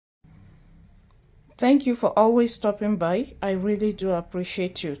Thank you for always stopping by. I really do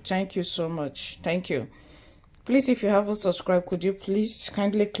appreciate you. Thank you so much. Thank you. Please, if you haven't subscribed, could you please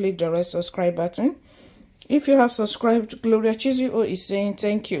kindly click the red subscribe button? If you have subscribed, Gloria Chizio is saying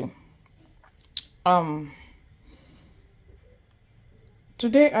thank you.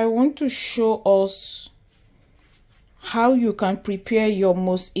 Today I want to show us how you can prepare your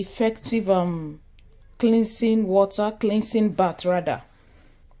most effective cleansing bath rather.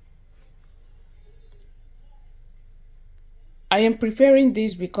 I am preparing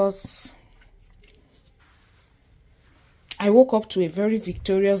this because I woke up to a very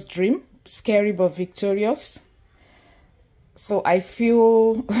victorious dream, scary but victorious. So I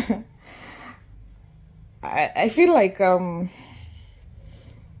feel I feel like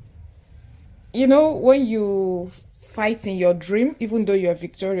you know, when you fight in your dream, even though you are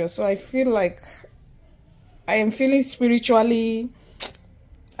victorious. So I feel like I am feeling spiritually,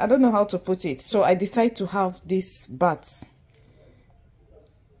 I don't know how to put it. So I decided to have this bath.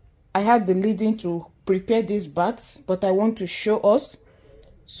 I had the leading to prepare this bath, but I want to show us,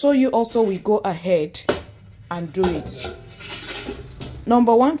 so you also will go ahead and do it.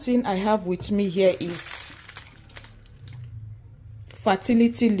 Number one thing I have with me here is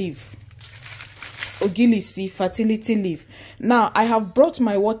fertility leaf. Ogilisi fertility leaf. Now I have brought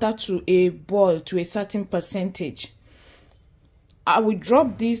my water to a boil to a certain percentage. I will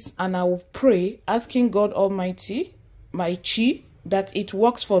drop this and I will pray, asking God Almighty, my chi, that it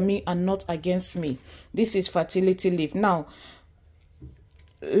works for me and not against me. This is fertility leaf. Now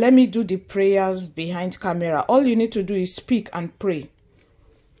let me do the prayers behind camera. All you need to do is speak and pray.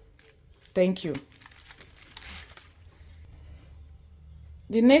 Thank you.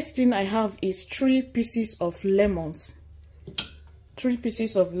 The next thing I have is 3 pieces of lemons. 3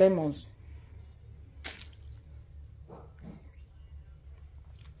 pieces of lemons.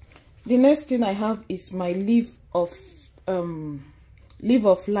 The next thing I have is my leaf of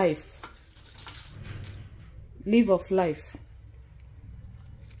life. Leaf of life.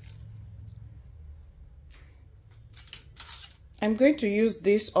 I'm going to use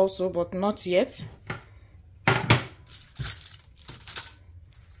this also, but not yet.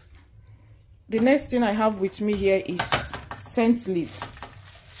 The next thing I have with me here is scent leaf.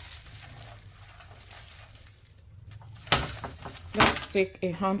 Let's take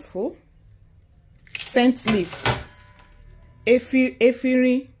a handful. Scent leaf.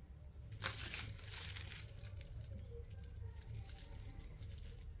 Ephiri.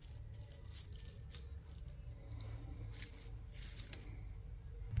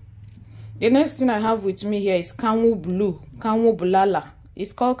 The next thing I have with me here is Kanwu Blue. Kanwu Bulala.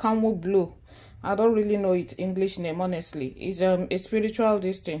 It's called Kanwu Blue. I don't really know its English name, honestly. It's a spiritual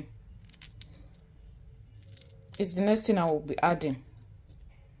this thing. It's the next thing I will be adding.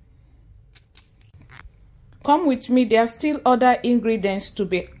 Come with me, there are still other ingredients to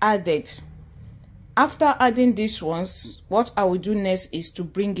be added. After adding these ones, what I will do next is to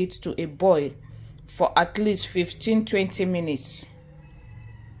bring it to a boil for at least 15-20 minutes.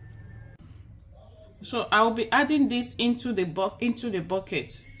 So I will be adding this into the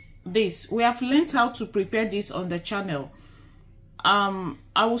bucket. This, we have learned how to prepare this on the channel.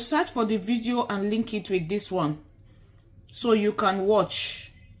 I will search for the video and link it with this one, so you can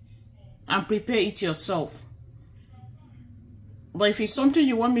watch and prepare it yourself. But if it's something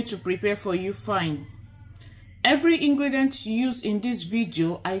you want me to prepare for you, fine. Every ingredient used in this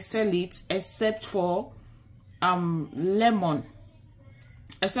video, I sell it except for lemon.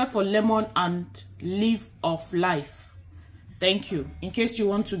 Except for lemon and leaf of life. Thank you, in case you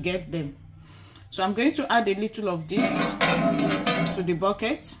want to get them. So I'm going to add a little of this to the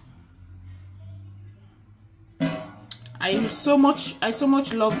bucket. I so much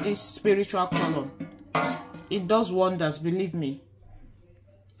love this spiritual color. It does wonders, believe me.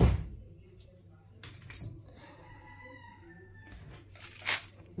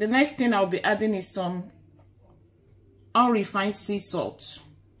 The next thing I'll be adding is some unrefined sea salt.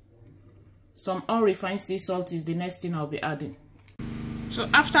 Some unrefined sea salt is the next thing I'll be adding. So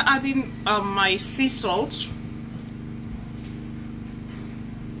after adding my sea salt,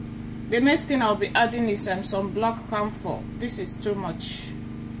 the next thing I'll be adding is some black camphor. This is too much.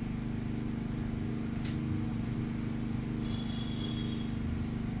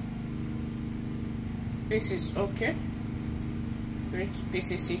 This is okay. Going to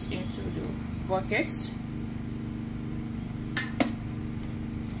pieces it into the bucket.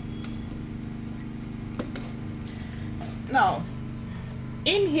 Now,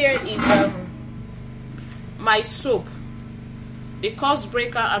 in here is my soap, the Curse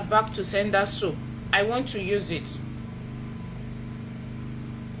Breaker and Back to Sender soap. I want to use it.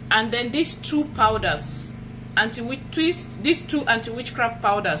 and then these two powders, these two anti-witchcraft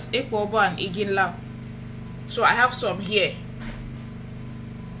powders, Ekwobo and Iginla. So I have some here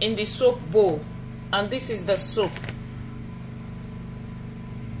in the soap bowl, and this is the soap.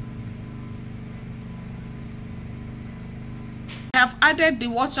 I have added the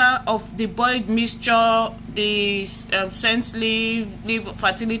water of the boiled mixture, the scent leaf,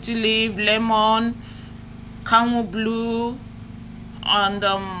 fertility leaf, lemon, camel blue, and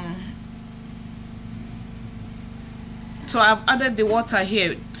so I've added the water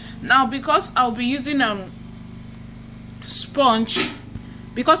here. Now because I'll be using sponge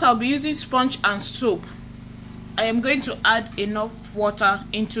and soap, I am going to add enough water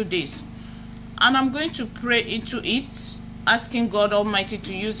into this, and I'm going to pray into it, asking God Almighty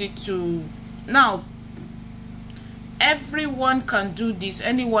to use it to. Now everyone can do this,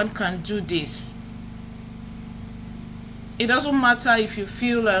 anyone can do this. It doesn't matter if you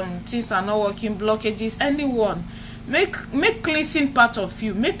feel things are not working, blockages, anyone. Make cleansing part of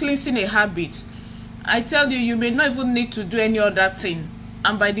you, make cleansing a habit. I tell you, you may not even need to do any other thing,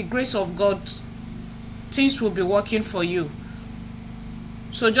 and by the grace of God, things will be working for you.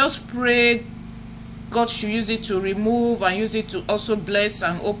 So just pray God should use it to remove and use it to also bless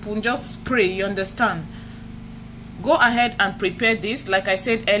and open. Just pray, you understand? Go ahead and prepare this. Like I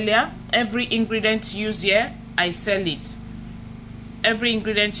said earlier, every ingredient used here, I sell it. Every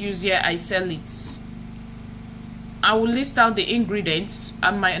ingredient used here, I sell it. I will list out the ingredients,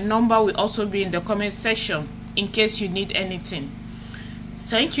 and my number will also be in the comment section in case you need anything.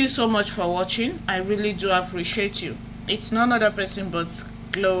 Thank you so much for watching. I really do appreciate you. It's none other person but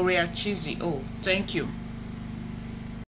Gloria Chizzy. Oh, thank you.